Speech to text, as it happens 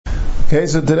Okay,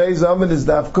 so today's amud is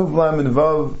Daf Kuf Lam and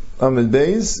Vav Amud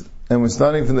Beis, and we're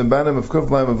starting from the bottom of Kuf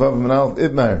Lam and Vav Amud Aleph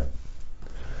Ibmar.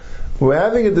 We're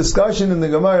having a discussion in the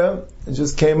Gemara. It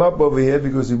just came up over here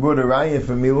because we brought a raya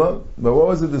from Mila. But what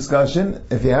was the discussion?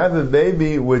 If you have a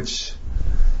baby which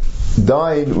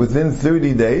died within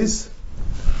 30 days,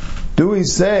 do we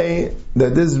say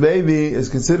that this baby is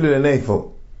considered an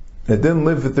eifel? It didn't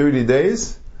live for 30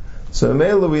 days. So in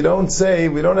Mela we don't have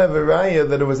a raya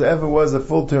that it ever was a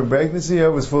full-term pregnancy or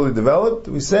it was fully developed.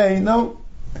 We say, no,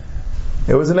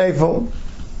 it was an eifel.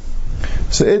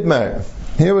 So Idmar,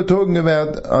 here we're talking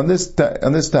about, on this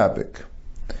topic,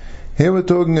 here we're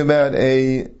talking about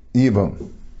a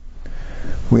yibum.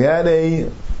 We had a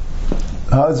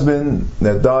husband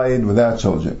that died without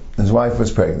children. His wife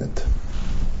was pregnant.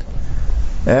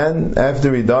 And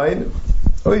after he died,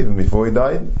 or even before he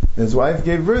died, his wife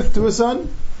gave birth to a son.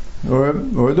 Or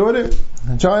a daughter,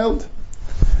 a child.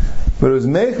 But it was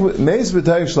meis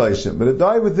b'tayv shleishim, but it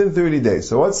died within 30 days.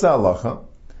 So what's the halacha?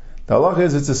 The halacha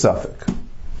is it's a suffix.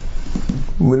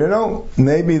 We don't know,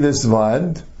 maybe this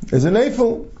vlad is an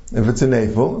eifel. If it's an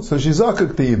eifel, so she's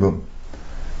zakuk to yibum.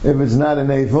 If it's not an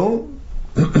eifel,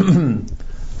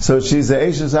 so she's a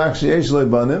eshes actually eshlei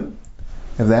banim.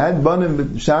 If they had banim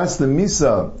b'shas the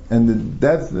misa and the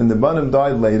death and the banim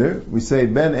died later, we say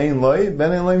ben ein loy.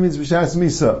 Ben ein loy means b'shas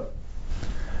misa.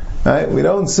 Right? We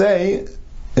don't say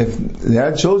if they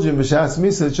had children b'shas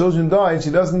misa, the children died, she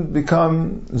doesn't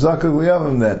become zakuk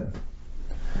liyavim then.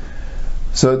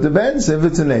 So it depends if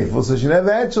it's an eifel. So she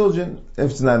never had children.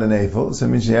 If it's not an eifel, so it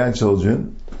means she had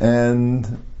children and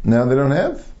now they don't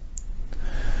have.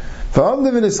 V'am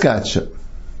livin iskatsha,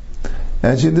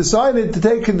 and she decided to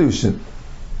take kedushin.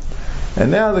 And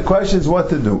now the question is what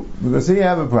to do. Because here you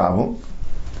have a problem.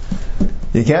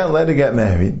 You can't let her get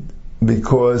married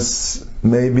because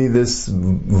maybe this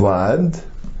Vlad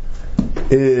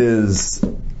is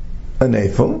an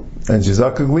eifel and she's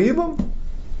zakuk liyibum.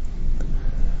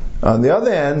 On the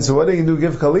other hand, so what do you do?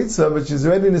 Give chalitza, but she's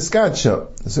already in a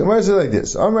skatsha. So why is it like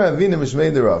this? Amar Avina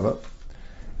Mishmei Derava.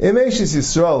 Imeshis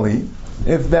Yisraeli.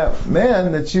 If that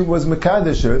man that she was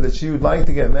Mekadesher, that she would like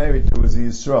to get married to, was a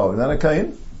Yisrael, is that a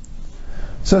kain?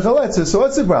 So chalitza, so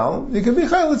what's the problem? You can be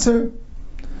chalitza.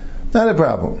 Not a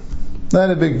problem. Not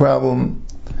a big problem.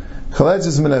 Chalitza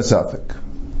is min ha-safek.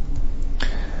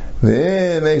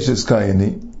 Ve'emeshes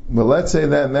kayini. But let's say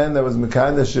that man that was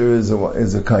Mekadesher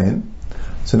is a kain.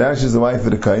 So now she's the wife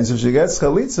of the kain. So if she gets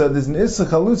chalitza, there's an issa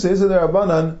chalutza, issa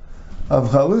derabanan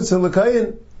of chalutza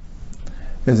l'kayin.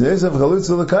 There's an issa of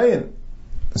chalutza l'kayin.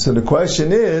 So the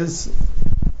question is,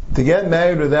 to get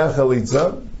married without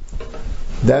chalitza,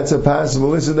 that's a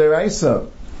possible issa deraisa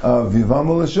of yivam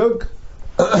l'shuk,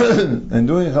 and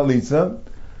doing chalitza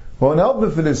won't help her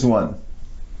for this one.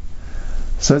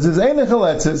 So it says, Eina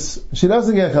chaletzis, she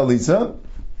doesn't get chalitza,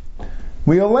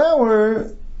 we allow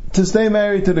her to stay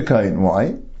married to the kain.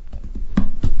 Why?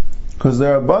 Because the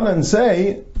Rabbanan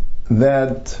say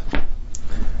that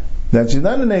she's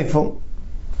not an eifel,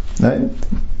 right?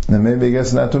 And maybe I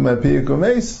guess not to my piyuk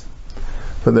umeis,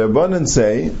 but the Rabbanan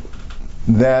say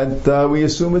that we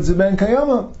assume it's a ben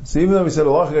kayama. So even though we said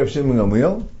Allah Rav Shimon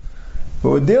Gamliel, but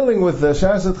we're dealing with the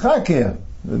shasat chak.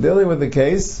 We're dealing with the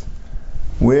case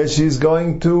where she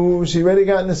already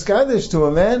got niskadish to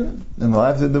a man, and they'll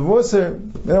have to divorce her.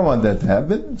 We don't want that to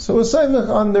happen. So we're saying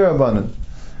on the Rabbanan.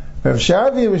 Rav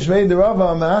Sharvi Mishmei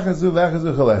Derava Ma'achazu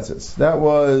V'achazu Chaletzes. That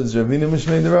was Ravina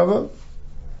Mishmei Derava.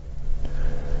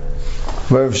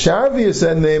 But Rav Sharvi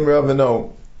said name Rava,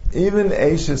 no. Even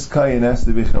Eishes Kayin has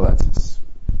to be Chaletzes.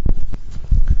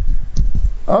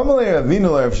 Amalei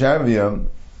Ravina Rav Sharvi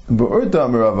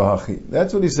B'urta Rava Hachi.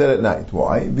 That's what he said at night.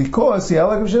 Why? Because he had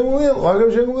like Rav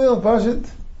Shemulil, Pashit.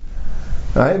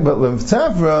 Right? But Lev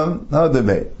Tzafra, no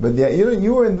debate. But yeah,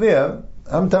 you weren't there.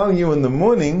 I'm telling you, in the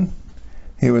morning,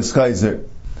 he was chayzer.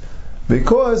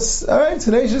 Because, alright,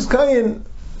 Tenacious Kayin.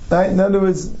 Right? In other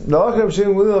words, the Lach Rav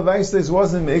Shemulil of Eistes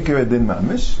wasn't Me'ikar Adin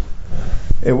Mamish.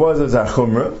 It was as a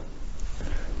chumrah.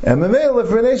 And Memele,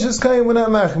 for Tenacious Kayin, we're not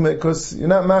machmir, because you're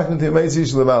not machmir to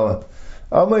Meitzish Levala.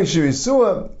 Amay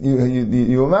Shirisua,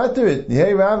 you will matter it.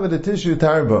 Yehei Rava the Tishu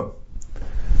Tarba.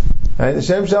 Right?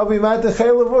 Hashem shall be matter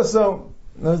chaylev also.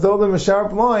 As told them a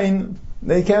sharp line,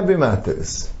 they can't be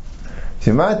matters. If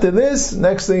you matter this,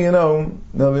 next thing you know,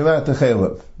 they'll be matter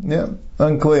chaylev. Yeah,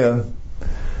 unclear. I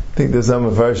think there's some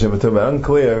version but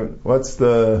unclear. What's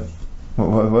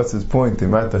his point? The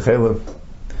matter chaylev.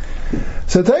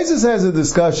 So Taisus has a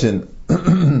discussion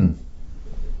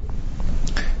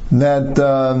that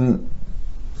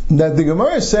the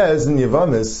Gemara says in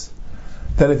Yavamis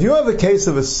that if you have a case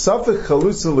of a suffix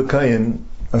chalutza l'kayin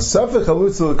a safek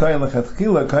chalutza l'kayin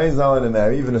l'chatchila, kayin is not allowed to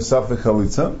marry, even a safek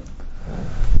chalutza.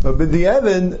 But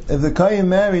b'di'evid, if the kayin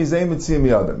marries, ein mitziyim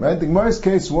yadam. Right? The Gemara's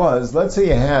case was, let's say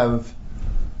you have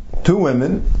two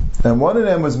women, and one of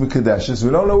them was Mekadesh, we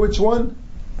don't know which one,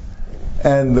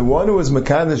 and the one who was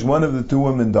Mekadesh, one of the two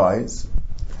women dies,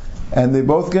 and they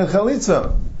both get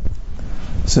chalitza.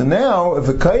 So now, if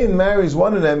a kayin marries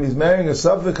one of them, he's marrying a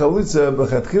safek chalitza,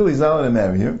 b'chatchila he's not allowed to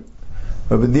marry her.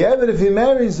 But b'di'evid, if he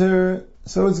marries her,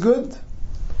 so it's good.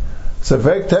 So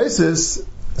for Taisis,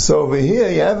 so over here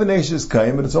you have an Eishes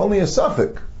kayin, but it's only a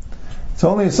safek. It's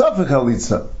only a safek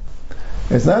chalitza.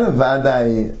 It's not a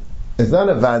vadai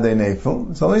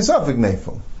nefil, it's only a safek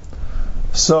nefil.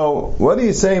 So, what are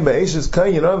you saying by Eishes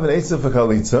kayin? You don't have an Eishes for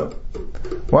chalitza.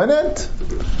 Why not?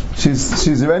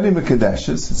 She's already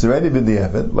Mekadeshes, it's already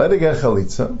b'di'evid, let her get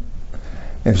chalitza.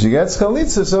 If she gets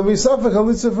chalitza, so be safek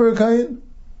chalitza for a kayin.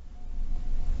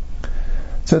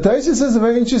 So Taisa says a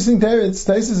very interesting teretz.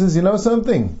 Taisa says, you know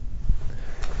something?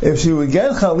 If she would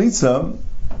get chalitza,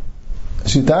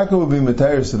 Shitaka would be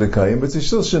materis to the kayin, but she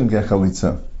still shouldn't get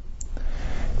chalitza.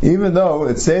 Even though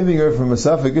it's saving her from a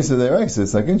safek issa deraisa,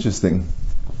 it's like interesting.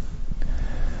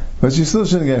 But she still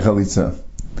shouldn't get chalitza.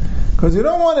 Because we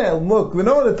don't want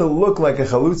it to look like a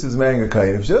chalutza is marrying a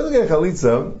kayin. If she doesn't get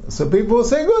chalitza, so people will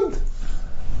say, good.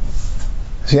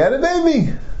 She had a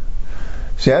baby.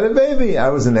 I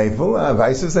was an Eiffel.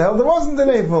 Vice the hell there wasn't an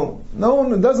Eiffel.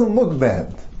 No, it doesn't look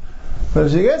bad. But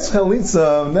if she gets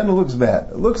chalitza, then it looks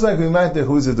bad. It looks like we might do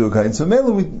chuzah to a kain. So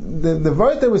mainly, the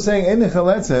word that we're saying, ein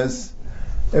chaletzes,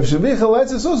 if she be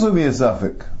chaletzes, also be a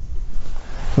suffix.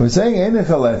 We're saying ein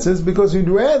chaletzes because we'd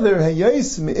rather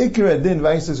hayais me'ikir adin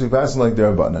vaisus we pass like the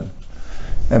Rabbanan.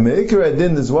 And me'ikir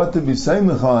adin is what to be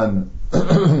saimich on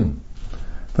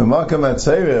b'makam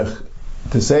atzeirich,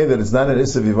 to say that it's not an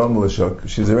Issa Vivam L'Shuk,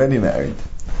 she's already married.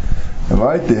 And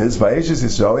right is, by Eishes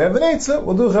Yisrael, we have an Eitzah,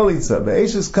 we'll do Chalitza. By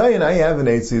Eishes Kayin, I have an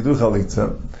Eitzah, you do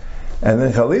Chalitza. And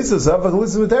then Chalitza, Safach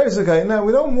Chalitza V'Teres Kayin. Now,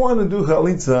 we don't want to do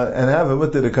Chalitza and have a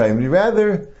Mutta de Kayin.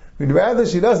 We'd rather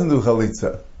she doesn't do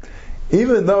Chalitza.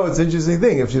 Even though it's an interesting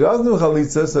thing, if she doesn't do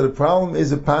Chalitza, so the problem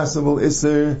is a possible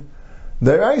Isser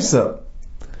Deraisa.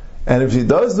 And if she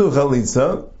does do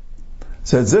Chalitza,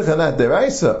 so it's Zicha not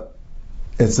Deraisa.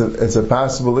 It's a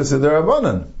possible Issa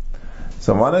Derabanan.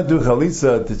 So why not do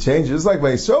Chalitza to change it? Just like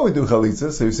by Yisrael we do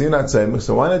Chalitza, so you see not saying,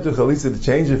 so why not do Chalitza to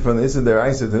change it from the Issa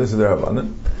Deraisa to the Issa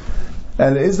Derabanan?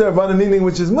 And the Issa Derabanan meaning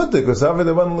which is Mutta, because Ava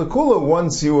Derabanan L'Kula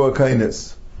wants you a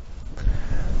kindness.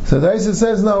 So the Isa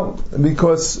says no,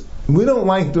 because we don't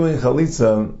like doing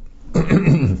Chalitza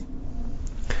and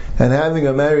having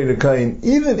a married kain,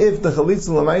 even if the Chalitza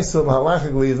L'Maisa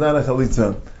halachically is not a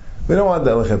Chalitza. We don't want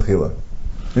that L'Chatchila.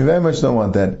 We very much don't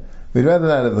want that. We'd rather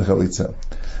not have the chalitza.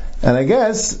 And I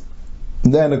guess,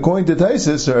 then according to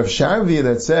Taisus, or if Sharvi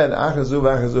that said, Achazu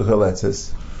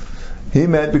chaletzes, he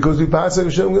meant because we pass a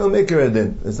Hashem, we'll make her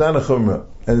adin. It's not a chumrah.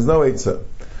 And there's no eitzah.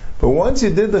 But once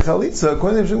you did the chalitza,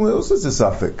 according to Hashem, also it's a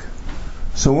suffix.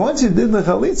 So once you did the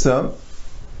chalitza,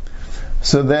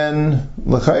 so then,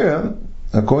 l'chayra,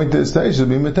 according to his Taisus, it'll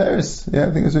be materis. Yeah,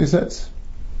 I think that's what he says.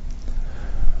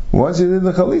 Once you did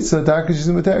the chalitza, Taka she's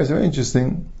in Materis. Very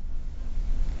interesting.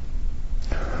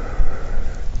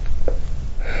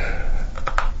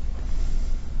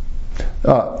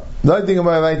 The other thing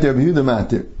about right there, Yehuda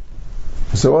Matir.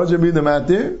 So what was Yehuda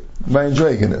Matir? By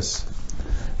androgynous.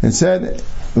 It said,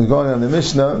 we're going on the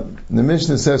Mishnah. The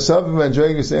Mishnah says, "Sav by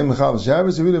androgynous em chav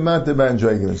Shabbos." Yehuda Matir by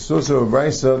androgynous. It's also a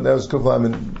brisa that was Kuflam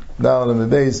and Dalal and the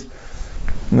base.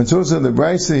 And it's also the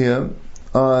brisa here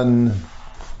on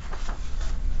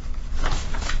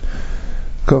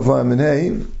Koflam and Hey,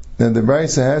 and the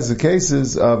Brisa has the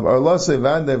cases of Arlose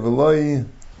Vande Veloy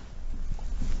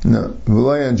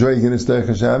Androginus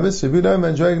Derech Shabbos. If you don't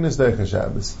have Androginus Derech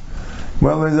Shabbos,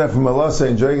 well, is that from Arlose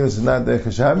Androginus is not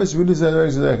Derech Shabbos? We do say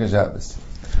Derech Shabbos.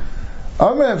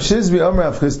 Amr Av Shizbi Amr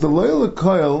Av Chis the Loyal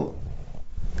Koil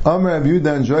Amr Av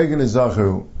Yuda Androginus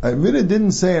Zacharu. I really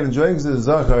didn't say Androginus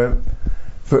Zachar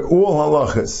for all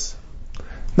halachas.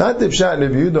 Not the pshat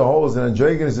of Yehuda holds that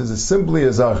androgynous is simply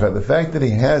a zachar. The fact that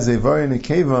he has a var and a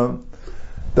keva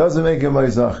doesn't make him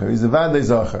a zachar. He's a vadei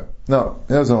zachar. No,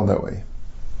 it doesn't hold that way.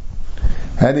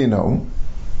 How do you know?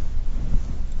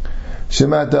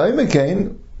 Shemat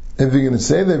ha'imakain, if you're going to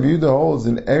say that Yehuda holds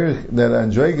an erich that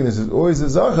androgynous is always a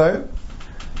zachar,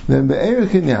 then the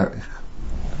erich in yarich.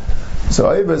 So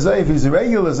if he's a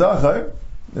regular zachar,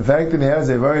 the fact that he has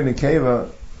a var and a keva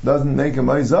doesn't make him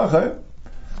a zachar.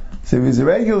 So if he's a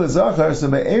regular zachar, so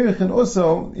by erich and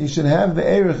also he should have the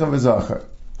erich of a zachar.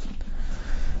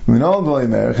 We know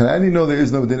the erich, and how do you know there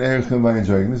is no din erich in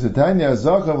androgynous? The Tanya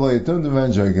zachar v'lo yatum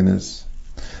d'androgynous.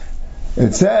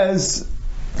 It says,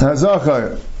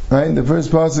 Hazachar, right? The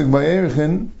first pasuk by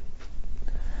Erichin,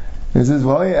 it says,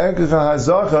 V'hoi erkecha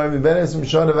hazachar, miben esim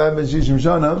shana v'ad ben shishim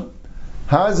shana,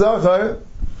 hazachar,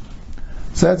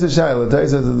 so that's a shayla,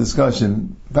 that's a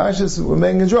discussion. Pashas, we're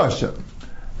making a drasha.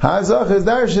 Hazachar is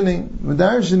darshaning, we're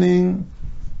darshaning,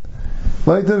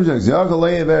 like the objects, Yachal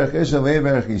le'e berech isha, le'e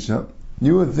berech isha.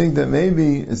 You would think that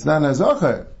maybe it's not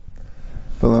hazachar,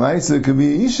 but l'maisa it could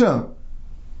be isha.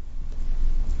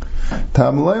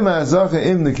 Tamloy ma'azacha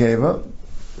im nekeva.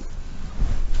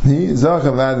 He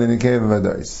zacha vad in nekeva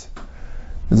vadais.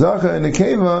 Zacha in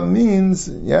nekeva means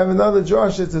you have another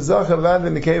Josh. It's a zacha vad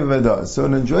in nekeva vadas. So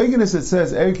in androgynous it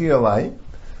says erki alai,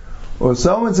 or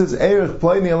someone says erich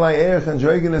pleini alai, erich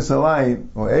androgynous alai,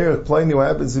 or erich pleini what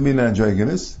happens to be an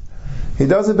androgynous. He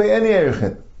doesn't pay any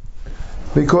erichin.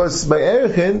 Because by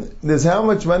erichin, there's how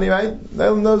much money, right?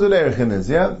 Everyone knows what erichin is,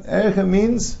 yeah? Erichin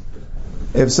means,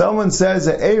 if someone says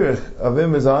an erich of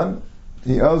him is on,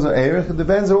 he owes an erich, it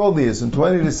depends how old he is. From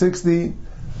 20 to 60,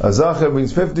 a zacher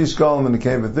brings 50 shkolim, and a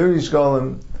cave of 30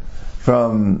 shkolim.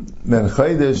 From ben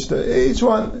chaydish to each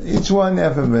one, you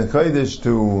have from ben chaydish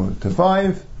to 5,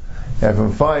 you have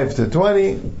from 5 to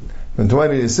 20, from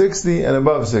 20 to 60, and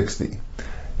above 60.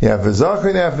 You have a zacher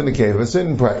and you have a cave, a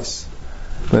certain price.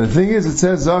 But the thing is, it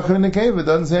says zacher in the cave, it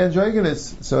doesn't say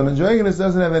androgynous. So an androgynous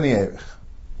doesn't have any erich.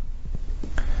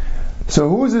 So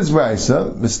who is this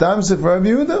brisa? Mistam Sifra Rabbi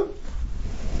Yehuda.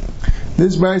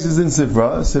 This brisa is in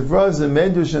Sifra. Sifra is a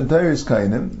medrash and Teiris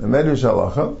Kainim, a medrash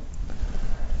halacha.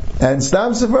 And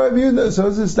Stam Sifra Rabbi Yehuda. So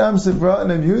it's a Stam Sifra, and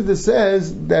Rabbi Yehuda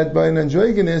says that by an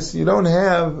androgynous you don't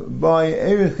have by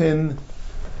erichin.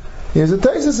 Here's a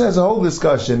Taisus has a whole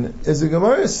discussion. Is the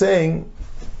Gemara saying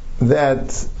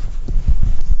that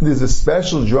there's a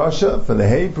special drasha for the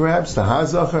hay, perhaps the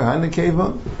hazachar,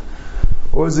 hanekeva?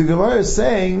 Or is the Gemara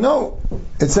saying, no,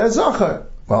 it says zachar.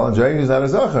 Well, androgynous is not a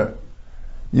zachar.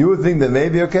 You would think that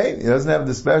maybe, okay, it doesn't have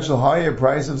the special higher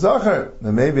price of zachar.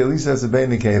 Then maybe at least has a bein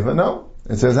nekeva. No,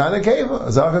 it says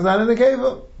hanekeva. Zachar is not a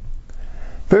nekeva.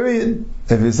 Period.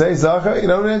 If you say zachar, you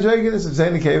don't have androgynous. If you say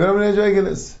nekeva, you don't have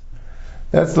androgynous.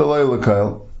 That's the loy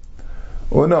l'kail.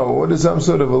 Or no, what is some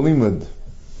sort of a limud?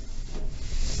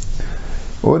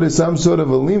 What is some sort of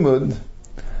a limud?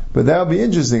 But that would be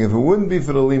interesting. If it wouldn't be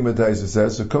for the limud, Taisa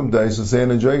says, so kum dais will say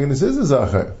an androgynous is a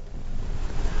zachar.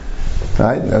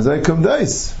 Right? As I kum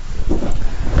dais.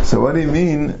 So what do you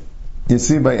mean? You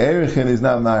see, by erichin is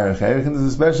not ma'arich. Erichin is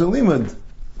a special limud.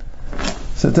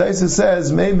 So Taisa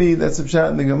says, maybe that's a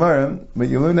pshat in the Gemara, but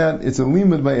you learn out, it's a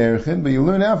limud by erichin, but you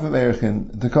learn out from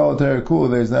erichin, to call it terakul,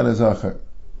 there's not a zachar.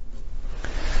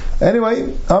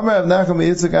 Anyway, Amar Rav Nachum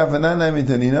Yitzchak Afanana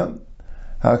Mitanina,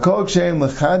 What's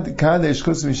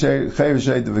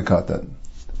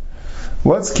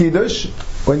kiddush?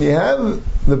 When you have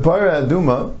the parah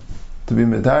aduma to be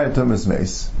mitayir tumas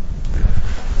meis,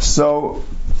 so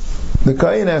the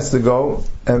kohen has to go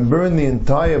and burn the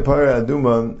entire parah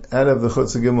aduma out of the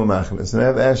chutz gimel machlis, and they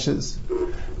have ashes,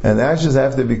 and the ashes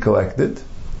have to be collected,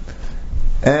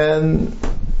 and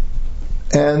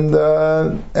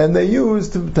they use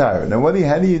to mitayir. Now, how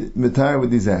do you mitayir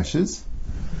with these ashes?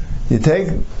 You take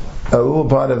a little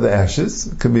part of the ashes,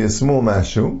 it could be a small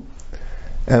mashu,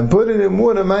 and put it in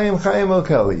water, mayim chayim al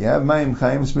keli. You have mayim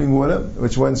chayim, spring water,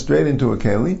 which went straight into a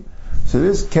keli. So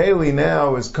this keli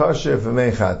now is kosher for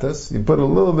mechatas. You put a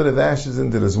little bit of ashes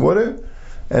into this water,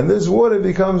 and this water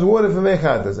becomes water for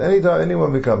mechatas. Anytime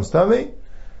anyone becomes tummy,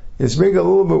 you sprinkle a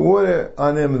little bit of water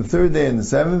on him the third day and the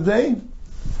seventh day,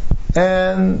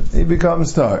 and he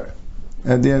becomes tar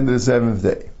at the end of the seventh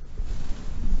day.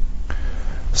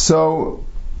 So,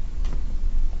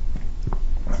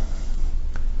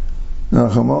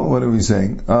 what are we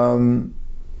saying?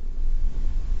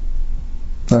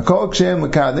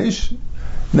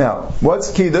 Now,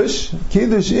 what's kiddush?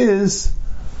 Kiddush is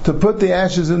to put the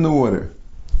ashes in the water.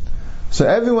 So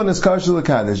everyone is kosher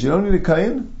l'kaddish. You don't need a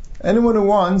kain. Anyone who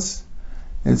wants,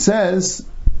 it says,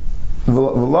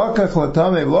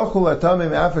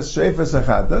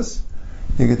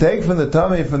 you can take from the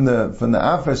tummy, from the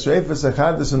afas, shreifas,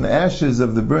 achatas, from the ashes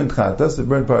of the burnt chatas, the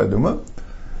burnt paraduma,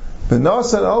 but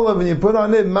nosat olav, and you put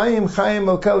on it mayim chayim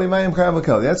al keli, mayim chayim al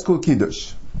keli. That's called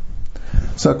kiddush.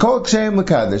 So kol ksheim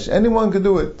l'kaddish, anyone can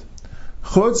do it.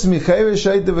 Chutz michayve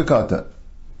sheite v'kata.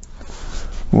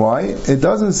 Why? It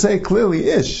doesn't say clearly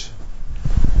ish,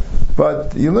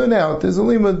 but you learn out. There's a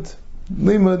limud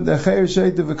the chayve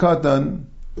sheite v'katan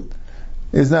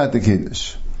is not the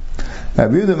kiddush.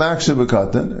 Rabbi Yehuda maksha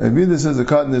b'katan. Rabbi Yehuda says the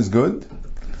cotton is good.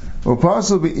 Or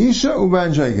parcel be isha uba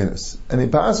androgynous, and he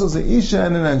parcels the isha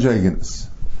and an androgynous.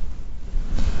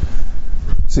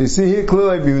 So you see here,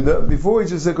 Klilei Yehuda, before we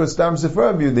just said Kostam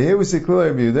Sefer Yehuda, here we say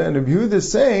Klilei Yehuda, and Rabbi Yehuda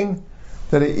is saying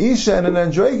that an Isha and an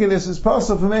androgynous is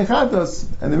possible for Mechatos,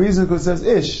 and the reason because it says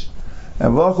Ish,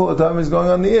 and Vachol Atam is going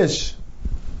on the Ish.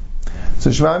 So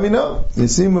Shmami no, you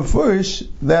see Mefurish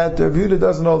that Rabbi Yehuda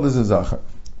doesn't hold this as Zachar.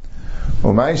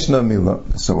 So why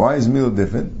is Mila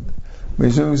different?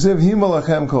 It's actually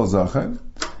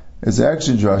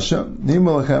drasha.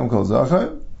 Himalachem kol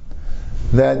zachar.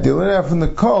 That you learn out from the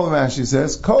kol. Rashi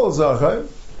says kol zachar.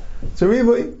 It's a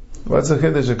ribui. What's the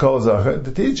chiddush of kol zachar?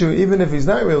 To teach you, even if he's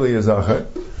not really a zachar,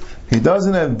 he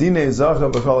doesn't have dinei zachar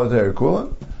b'chol haTorah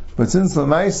kula. But since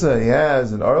lemaisa he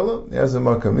has an arla, he has a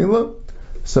makamila,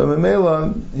 so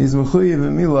memela he's mechuyev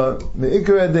v'mila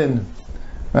meikar adin.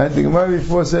 Right? The Gemara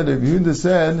before said, Rabbi Yehuda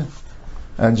said,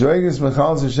 androgynous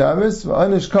mechal Shabbos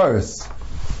v'anish karis.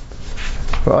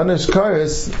 For anish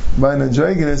karis, by an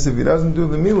androgynous, if he doesn't do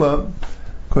the milah,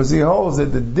 because he holds that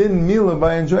the din milah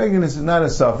by androgynous is not a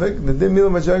suffix, the din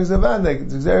milah by androgynous is a vadek,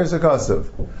 it's exeris akasav.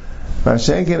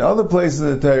 Mashenk in other places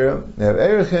in the Torah, they have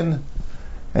erechin,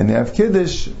 and they have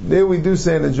kiddush. There we do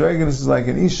say an androgynous is like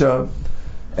an isha,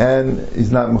 and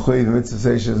he's not mechuyev mitzvah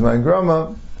seisha is my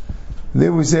grandma.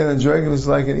 There we say an androgynous is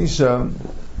like an isha,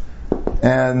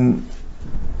 and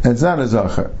it's not a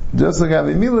zachar. Just like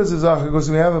Avimila is a zachar,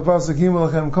 because we have a pasuk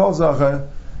Himalachem kol zachar,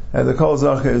 and the kol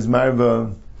zachar is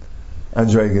marba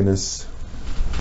androgynous.